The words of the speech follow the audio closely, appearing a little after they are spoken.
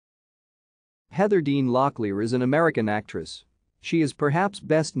Heather Deen Locklear is an American actress. She is perhaps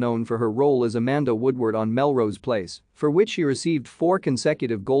best known for her role as Amanda Woodward on Melrose Place, for which she received 4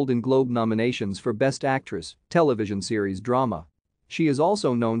 consecutive Golden Globe nominations for Best Actress, television series drama. She is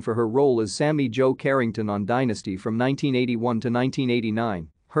also known for her role as Sammy Jo Carrington on Dynasty from 1981 to 1989,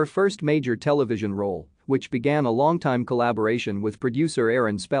 her first major television role, which began a long-time collaboration with producer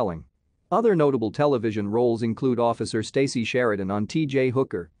Aaron Spelling. Other notable television roles include Officer Stacy Sheridan on T.J.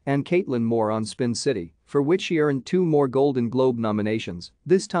 Hooker and Caitlin Moore on Spin City, for which she earned 2 more Golden Globe nominations,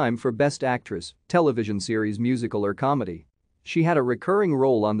 this time for Best Actress, television series musical or comedy. She had a recurring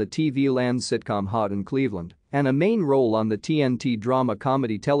role on the TV Land sitcom Hot in Cleveland and a main role on the TNT drama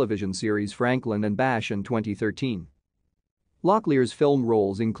comedy television series Franklin and Bash in 2013. Locklear's film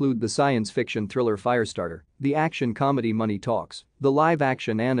roles include the science fiction thriller Firestarter, the action comedy Money Talks, the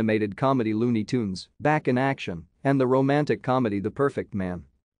live-action animated comedy Looney Tunes, Back in Action, and the romantic comedy The Perfect Man.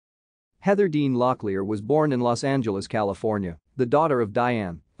 Heather Deen Locklear was born in Los Angeles, California, the daughter of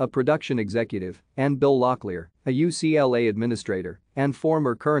Diane, a production executive, and Bill Locklear, a UCLA administrator and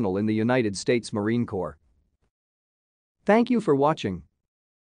former colonel in the United States Marine Corps. Thank you for watching.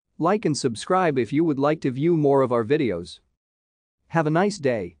 Like and subscribe if you would like to view more of our videos. Have a nice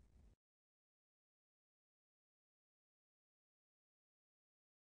day.